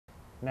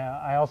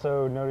Now, I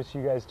also noticed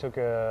you guys took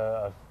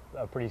a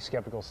pretty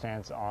skeptical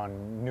stance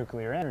on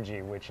nuclear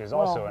energy, which is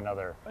also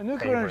another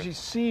nuclear energy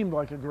seemed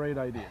like a great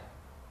idea.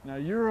 Now,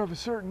 you're of a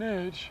certain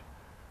age,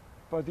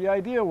 but the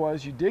idea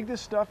was you dig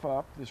this stuff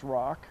up, this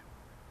rock,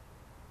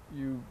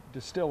 you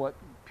distill it,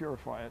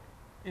 purify it,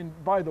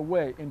 by the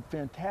way, in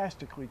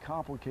fantastically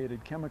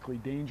complicated, chemically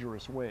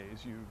dangerous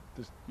ways. You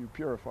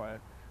purify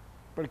it,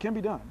 but it can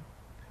be done.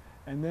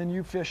 And then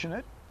you fission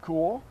it,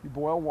 cool, you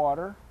boil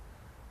water,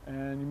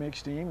 and you make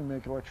steam and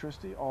make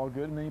electricity, all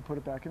good, and then you put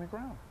it back in the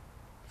ground.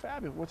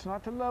 Fabulous. What's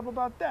not to love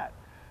about that?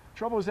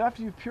 Trouble is,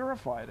 after you've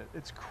purified it,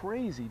 it's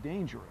crazy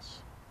dangerous.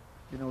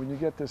 You know, when you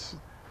get this,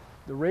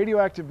 the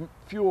radioactive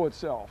fuel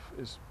itself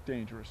is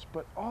dangerous,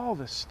 but all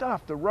the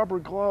stuff, the rubber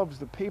gloves,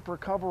 the paper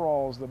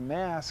coveralls, the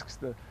masks,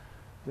 the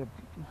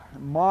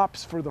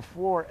mops for the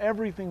floor,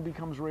 everything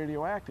becomes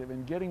radioactive,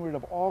 and getting rid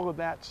of all of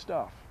that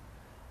stuff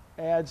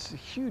adds a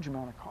huge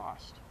amount of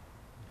cost.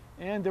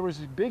 And there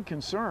was a big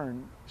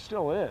concern,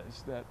 still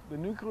is, that the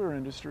nuclear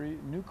industry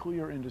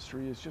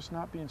is just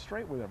not being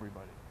straight with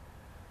everybody.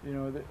 You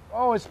know,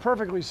 oh, it's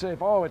perfectly safe,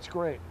 oh, it's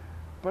great.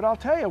 But I'll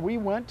tell you, we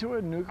went to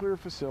a nuclear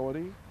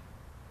facility.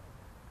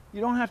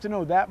 You don't have to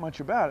know that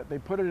much about it. They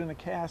put it in a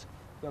cask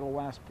that'll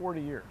last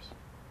 40 years.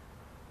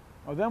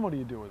 Oh, then what do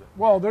you do with it?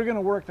 Well, they're going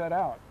to work that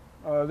out.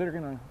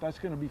 That's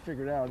going to be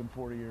figured out in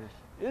 40 years.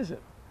 Is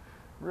it?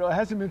 Really, it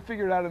hasn't been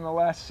figured out in the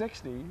last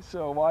 60,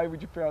 so why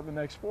would you figure out the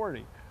next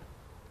 40?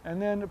 And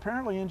then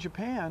apparently in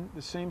Japan,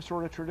 the same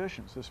sort of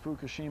traditions. This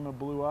Fukushima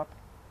blew up,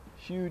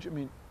 huge, I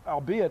mean,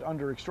 albeit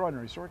under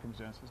extraordinary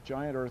circumstances,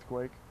 giant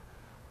earthquake,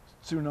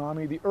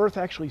 tsunami. The earth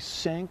actually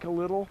sank a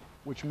little,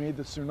 which made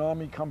the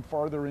tsunami come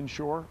farther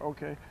inshore.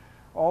 Okay,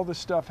 all this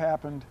stuff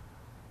happened,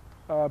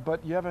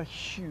 but you have a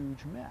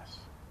huge mess.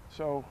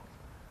 So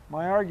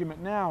my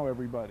argument now,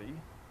 everybody,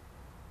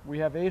 we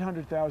have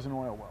 800,000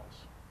 oil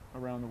wells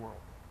around the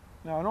world.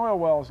 Now, an oil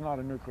well is not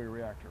a nuclear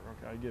reactor,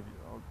 okay, I give you,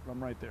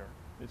 I'm right there.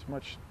 It's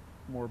much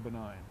more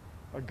benign.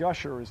 A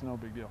gusher is no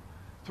big deal.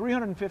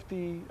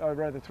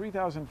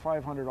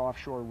 3,500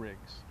 offshore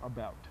rigs,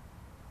 about.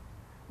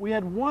 We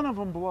had one of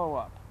them blow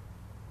up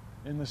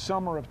in the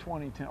summer of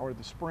 2010, or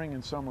the spring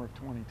and summer of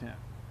 2010.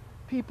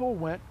 People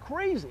went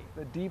crazy.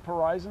 The Deep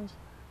Horizons,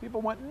 people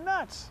went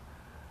nuts.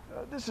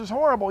 This is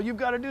horrible. You've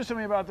got to do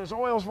something about this.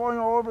 Oil's flowing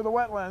all over the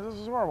wetlands. This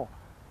is horrible.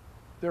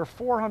 There are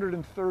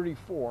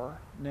 434,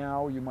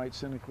 now you might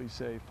cynically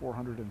say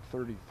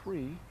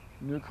 433,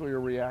 nuclear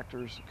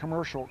reactors,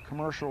 commercial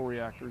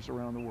reactors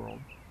around the world.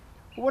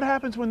 But what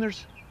happens when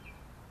there's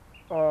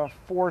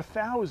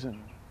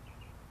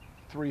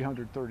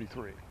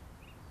 4,333?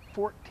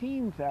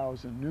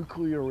 14,000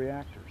 nuclear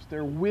reactors.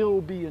 There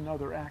will be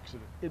another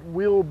accident. It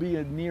will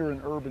be near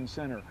an urban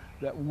center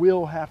that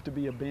will have to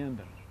be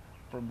abandoned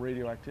from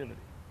radioactivity.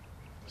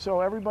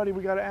 So everybody,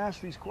 we got to ask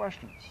these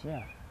questions.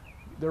 Yeah.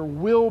 There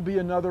will be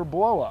another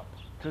blow up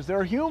because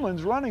they're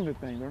humans running the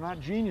thing. They're not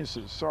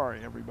geniuses.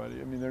 Sorry, everybody.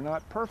 I mean, they're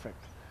not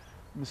perfect.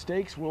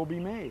 Mistakes will be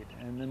made.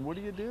 And then what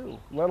do you do?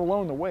 Let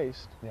alone the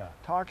waste. Yeah.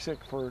 Toxic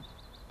for,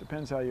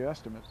 depends how you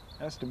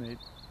estimate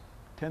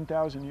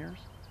 10,000 years.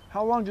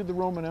 How long did the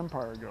Roman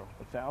Empire go?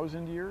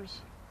 1,000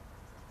 years?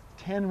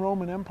 10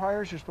 Roman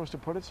empires, you're supposed to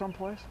put it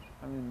someplace?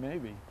 I mean,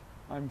 maybe.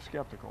 I'm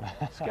skeptical.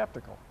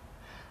 Skeptical.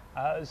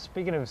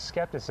 Speaking of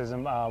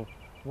skepticism, a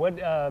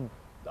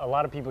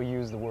lot of people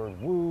use the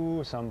word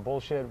woo, some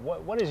bullshit.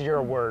 What is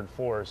your word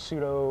for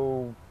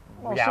pseudo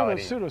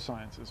reality? Well,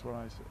 pseudoscience is what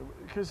I say.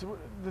 Because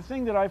the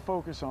thing that I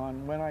focus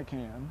on when I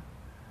can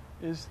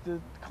is the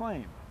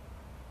claim.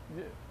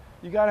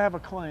 You got to have a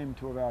claim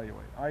to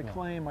evaluate. I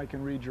claim I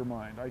can read your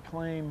mind. I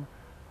claim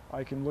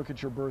I can look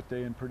at your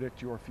birthday and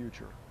predict your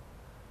future.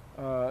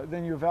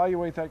 Then you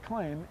evaluate that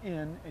claim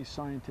in a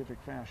scientific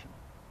fashion.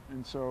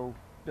 And so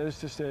that is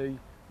to say, you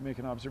make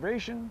an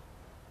observation,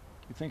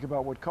 you think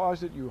about what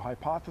caused it, you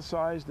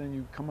hypothesize, then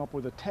you come up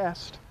with a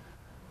test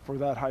for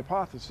that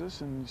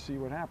hypothesis and you see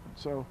what happens.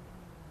 So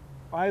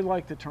I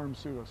like the term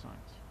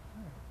pseudoscience.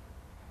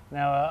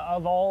 Now,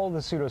 of all the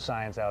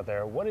pseudoscience out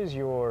there, what is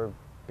your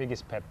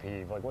biggest pet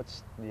peeve? Like,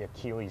 what's the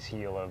Achilles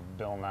heel of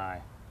Bill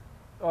Nye?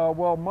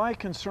 Well, my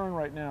concern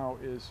right now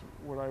is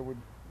what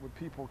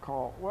people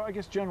call, well, I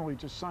guess generally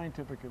just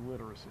scientific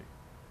illiteracy.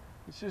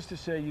 It's just to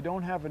say you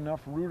don't have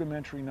enough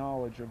rudimentary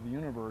knowledge of the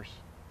universe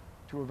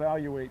to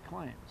evaluate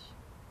claims.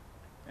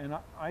 And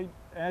I,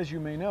 as you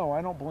may know,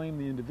 I don't blame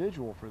the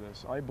individual for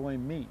this. I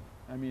blame me.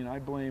 I mean, I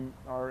blame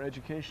our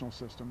educational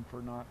system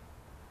for not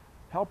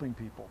helping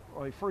people.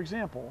 Like, for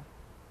example,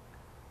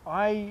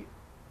 I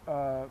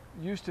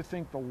used to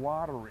think the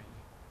lottery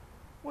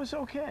was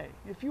okay.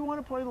 If you want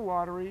to play the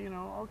lottery, you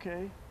know,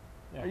 okay.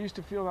 Yeah. I used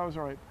to feel that was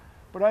all right.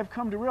 But I've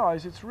come to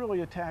realize it's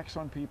really a tax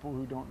on people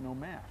who don't know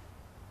math.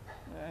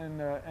 And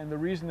the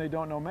reason they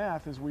don't know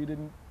math is we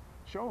didn't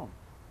show them.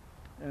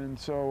 And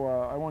so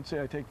I won't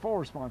say I take full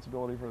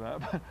responsibility for that,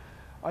 but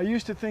I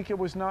used to think it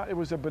was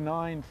a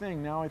benign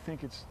thing. Now I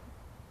think it's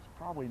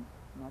probably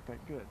not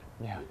that good.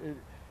 Yeah.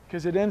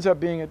 Because it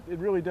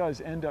really does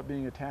end up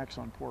being a tax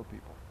on poor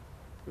people.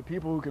 The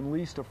people who can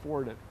least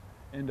afford it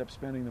end up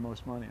spending the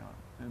most money on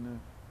it. And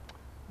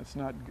it's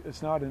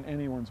not in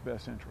anyone's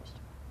best interest.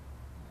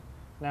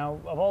 Now,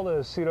 of all the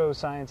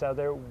pseudoscience out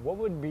there, what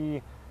would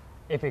be,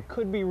 if it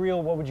could be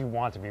real, what would you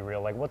want to be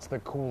real? Like, what's the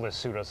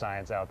coolest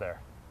pseudoscience out there?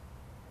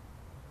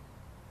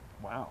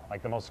 Wow.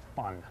 Like the most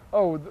fun?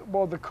 Oh,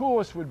 well, the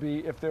coolest would be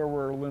if there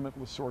were a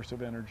limitless source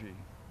of energy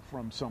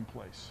from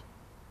someplace.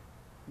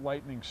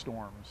 Lightning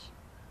storms,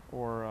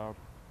 or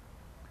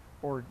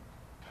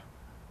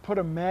put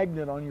a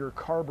magnet on your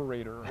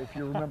carburetor, if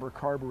you remember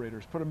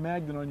carburetors. Put a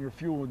magnet on your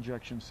fuel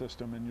injection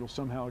system and you'll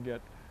somehow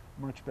get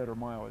much better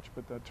mileage,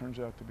 but that turns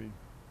out to be...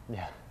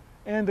 Yeah.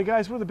 And the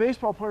guys with the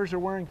baseball players are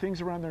wearing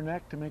things around their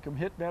neck to make them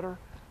hit better.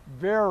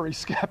 Very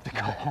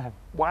skeptical.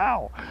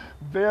 Wow,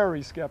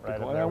 very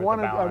skeptical. Right,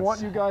 and I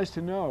want you guys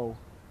to know,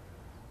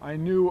 I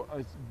knew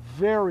a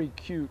very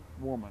cute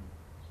woman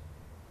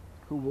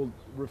who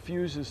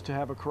refuses to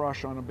have a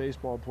crush on a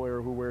baseball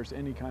player who wears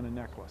any kind of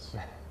necklace.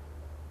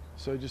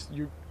 So just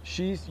you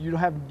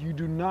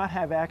do not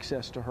have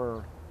access to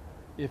her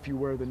if you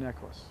wear the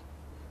necklace.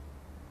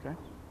 Okay?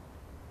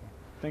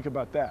 Think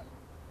about that.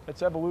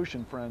 That's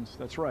evolution, friends.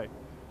 That's right.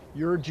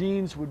 Your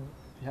genes would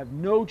have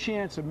no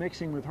chance of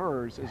mixing with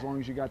hers as long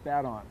as you got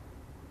that on.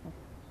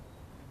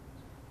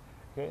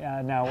 Okay,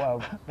 now,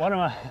 one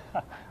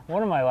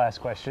of my last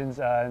questions.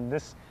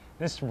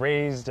 This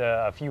raised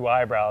a few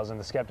eyebrows in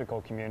the skeptical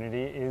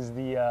community. Is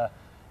the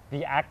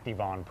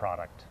Activeion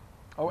product?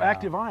 Oh,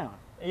 Activeion.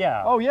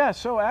 Yeah. Oh, yeah.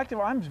 So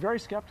I'm very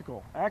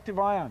skeptical.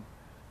 Activeion.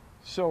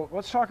 So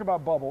let's talk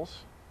about bubbles.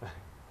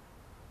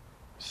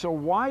 So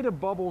why do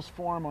bubbles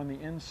form on the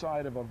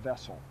inside of a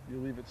vessel? You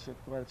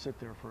let it sit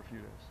there for a few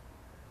days.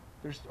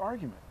 There's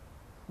argument.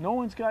 No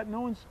one's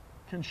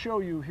can show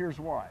you here's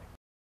why.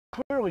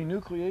 Clearly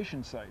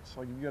nucleation sites,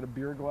 like if you got a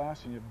beer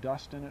glass and you have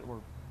dust in it, or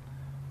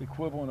the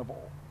equivalent of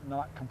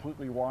not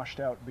completely washed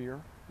out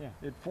beer, yeah,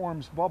 it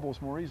forms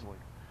bubbles more easily.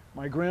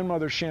 My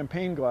grandmother's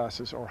champagne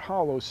glasses are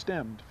hollow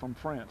stemmed from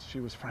France. She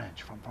was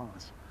French, from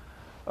France.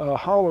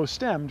 Hollow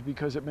stemmed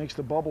because it makes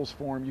the bubbles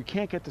form. You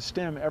can't get the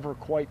stem ever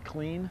quite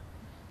clean,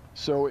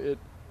 so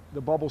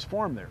the bubbles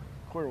form there.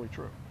 Clearly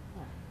true.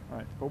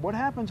 Right. But what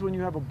happens when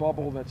you have a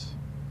bubble that's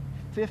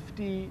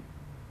 50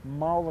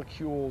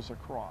 molecules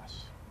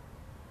across?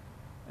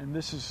 And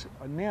this is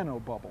a nano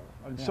bubble.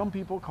 And some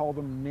people call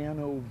them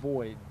nano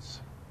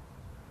voids.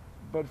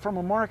 But from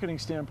a marketing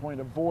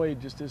standpoint, a void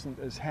just isn't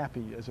as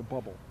happy as a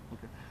bubble.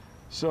 Okay.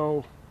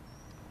 So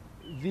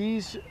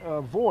these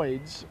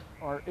voids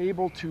are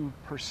able to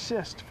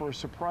persist for a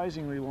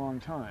surprisingly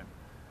long time.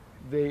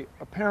 They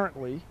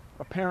apparently,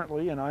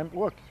 and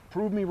look,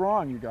 prove me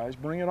wrong, you guys,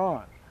 bring it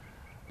on.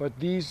 But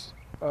these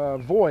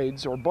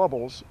voids or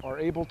bubbles are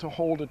able to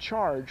hold a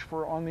charge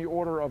for on the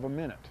order of a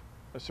minute,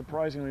 a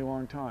surprisingly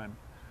long time.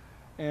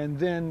 And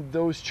then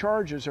those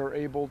charges are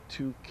able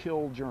to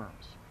kill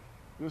germs.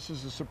 This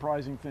is a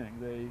surprising thing.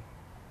 They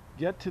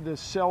get to the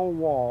cell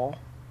wall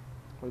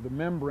or the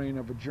membrane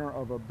of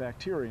a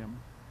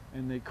bacterium,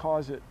 and they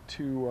cause it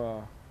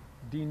to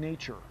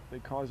denature. They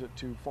cause it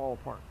to fall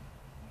apart.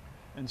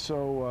 And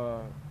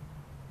so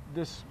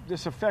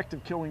this effect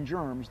of killing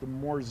germs, the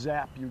more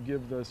zap you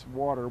give this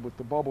water with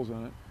the bubbles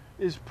in it,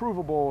 is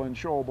provable and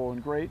showable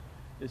and great.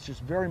 It's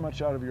just very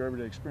much out of your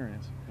everyday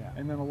experience. Yeah.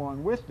 And then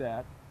along with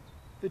that,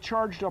 the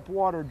charged up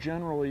water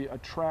generally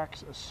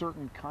attracts a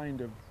certain kind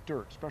of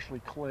dirt, especially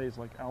clays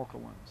like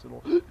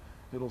alkalins.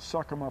 It'll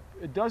suck them up.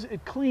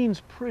 It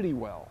cleans pretty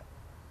well,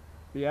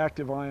 the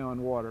Activeion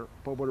water,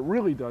 but what it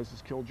really does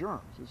is kill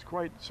germs. It's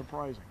quite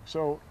surprising.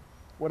 So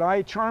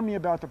what charm me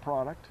about the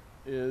product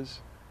is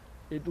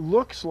it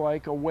looks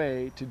like a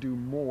way to do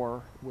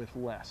more with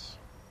less.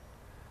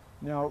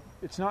 Now,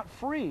 it's not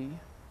free.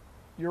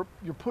 You're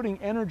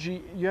putting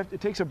energy,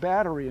 it takes a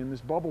battery in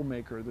this bubble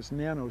maker, this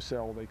nano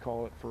cell they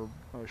call it for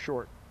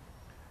short.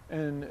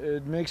 And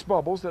it makes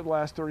bubbles that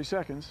last 30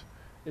 seconds.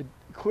 It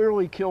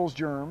clearly kills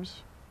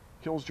germs,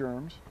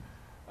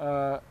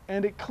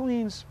 and it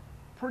cleans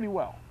pretty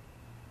well.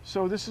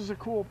 So this is a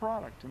cool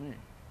product to me.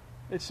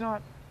 It's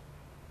not,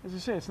 as I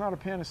say, it's not a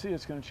panacea,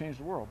 it's going to change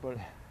the world, but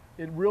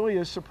it really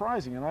is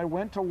surprising. And I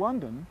went to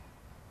London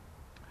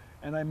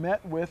and I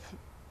met with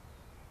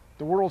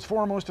the world's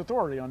foremost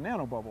authority on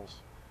nanobubbles.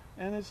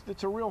 And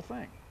it's a real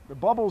thing. The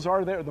bubbles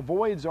are there, the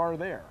voids are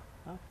there.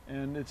 Huh?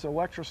 And it's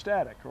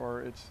electrostatic,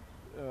 or it's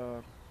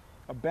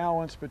a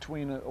balance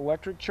between an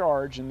electric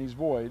charge in these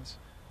voids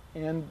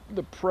and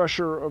the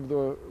pressure of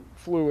the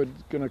fluid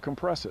going to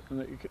compress it.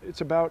 And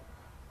it's about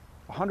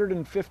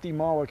 150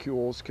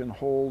 molecules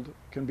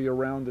can be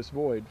around this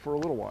void for a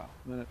little while,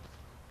 and then it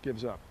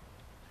gives up.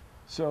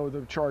 So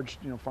the charge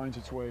finds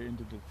its way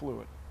into the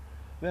fluid.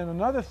 Then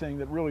another thing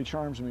that really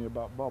charms me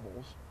about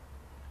bubbles,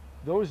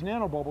 those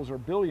nanobubbles are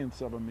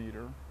billionths of a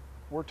meter.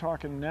 We're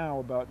talking now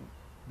about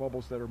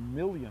bubbles that are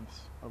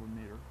millionths of a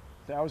meter,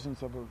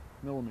 thousandths of a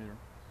millimeter.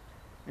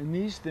 And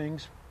these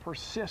things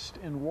persist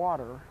in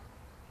water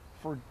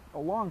for a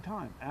long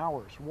time,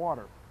 hours,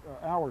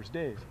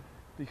 days.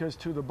 Because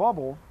to the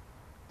bubble,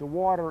 the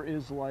water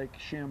is like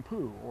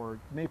shampoo or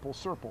maple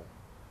syrup.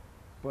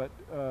 But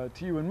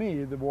to you and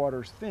me, the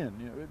water's thin.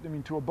 You know, I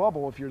mean, to a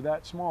bubble, if you're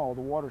that small,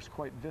 the water's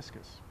quite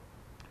viscous.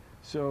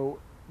 So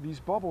these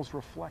bubbles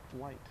reflect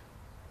light.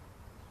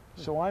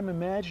 So I'm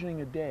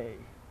imagining a day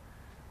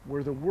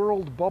where the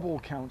World Bubble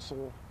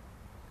Council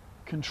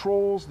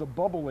controls the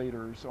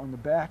bubbleators on the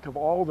back of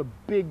all the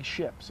big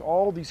ships,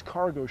 all these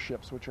cargo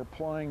ships which are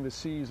plying the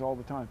seas all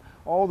the time.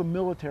 All the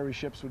military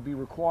ships would be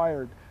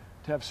required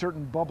to have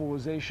certain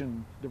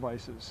bubbleization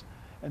devices.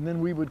 And then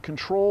we would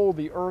control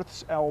the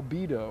Earth's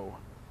albedo,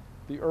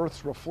 the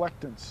Earth's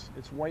reflectance,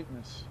 its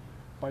whiteness,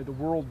 by the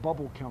World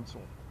Bubble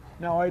Council.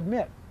 Now I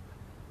admit,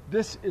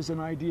 this is an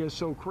idea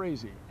so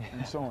crazy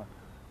and so on.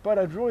 But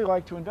I'd really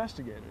like to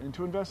investigate it. And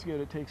to investigate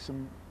it takes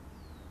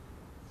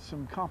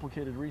some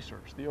complicated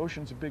research. The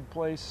ocean's a big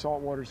place,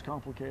 salt water's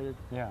complicated,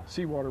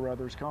 seawater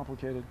rather is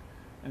complicated.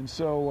 And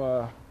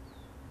so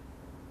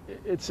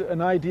it's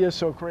an idea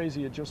so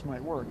crazy it just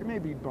might work. It may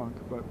be bunk,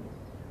 but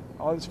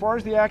as far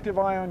as the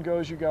Activeion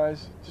goes, you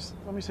guys, just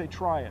let me say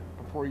try it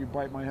before you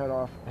bite my head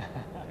off.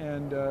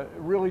 And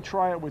really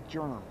try it with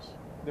germs.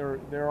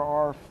 There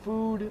are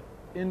food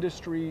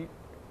industry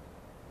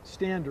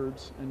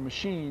standards and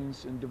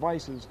machines and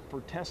devices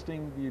for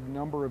testing the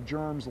number of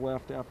germs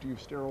left after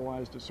you've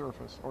sterilized a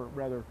surface, or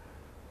rather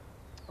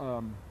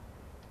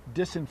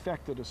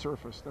disinfected a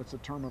surface. That's a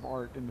term of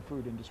art in the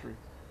food industry.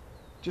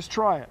 Just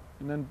try it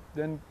and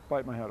then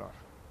bite my head off.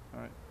 All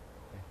right.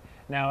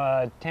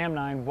 Now,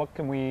 Tam9, what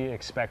can we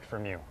expect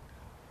from you?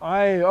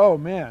 Oh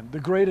man, the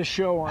greatest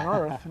show on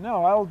earth.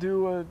 No, I'll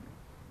do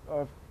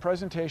a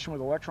presentation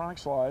with electronic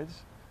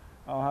slides.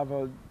 I'll have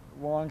a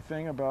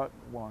a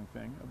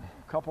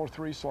couple or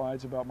 3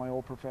 slides about my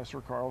old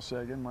professor, Carl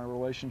Sagan, my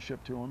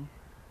relationship to him,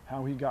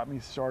 how he got me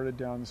started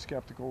down the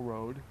skeptical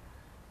road.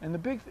 And the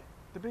big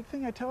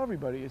thing I tell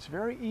everybody, it's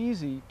very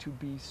easy to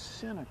be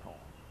cynical.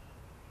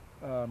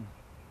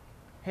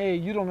 Hey,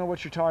 you don't know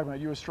what you're talking about.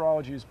 Your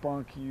astrology is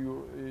bunk.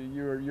 You're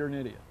an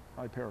idiot.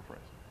 I paraphrase.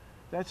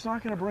 That's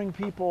not going to bring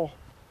people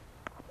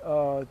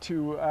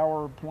to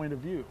our point of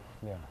view.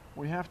 Yeah.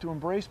 We have to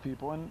embrace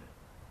people.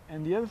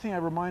 And the other thing I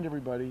remind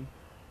everybody,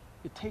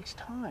 it takes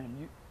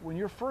time. When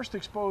you're first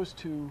exposed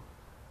to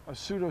a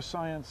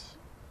pseudoscience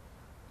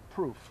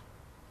proof,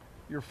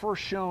 you're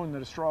first shown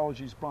that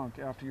astrology is bunk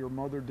after your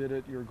mother did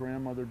it, your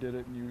grandmother did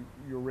it, and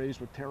you're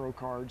raised with tarot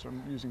cards,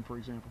 I'm using for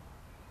example.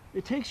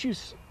 It takes you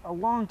a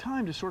long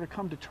time to sort of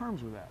come to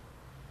terms with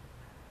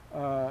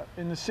that.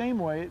 In the same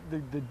way,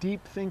 the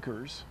deep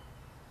thinkers,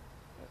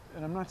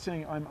 and I'm not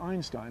saying I'm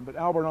Einstein, but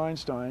Albert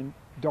Einstein,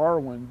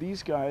 Darwin,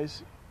 these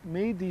guys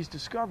made these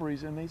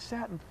discoveries and they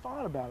sat and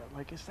thought about it.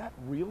 Like, is that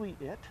really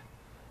it?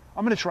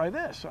 I'm going to try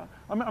this.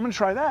 I'm going to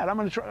try that.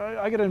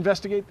 I got to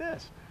investigate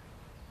this.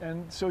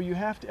 And so you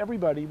have to,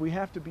 everybody, we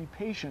have to be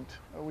patient.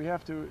 We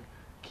have to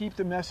keep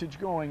the message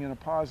going in a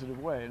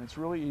positive way. And it's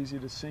really easy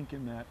to sink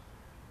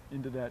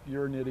into that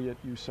you're an idiot,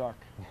 you suck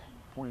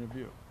point of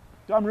view.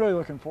 So I'm really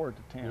looking forward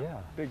to TAM. Yeah.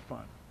 Big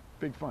fun.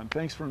 Big fun.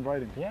 Thanks for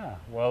inviting me. Yeah.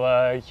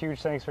 Well,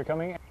 huge thanks for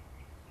coming.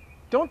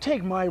 Don't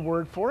take my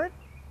word for it.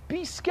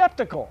 Be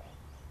skeptical.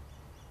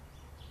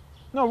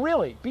 No,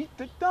 really.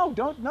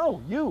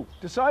 No, you.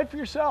 Decide for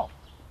yourself.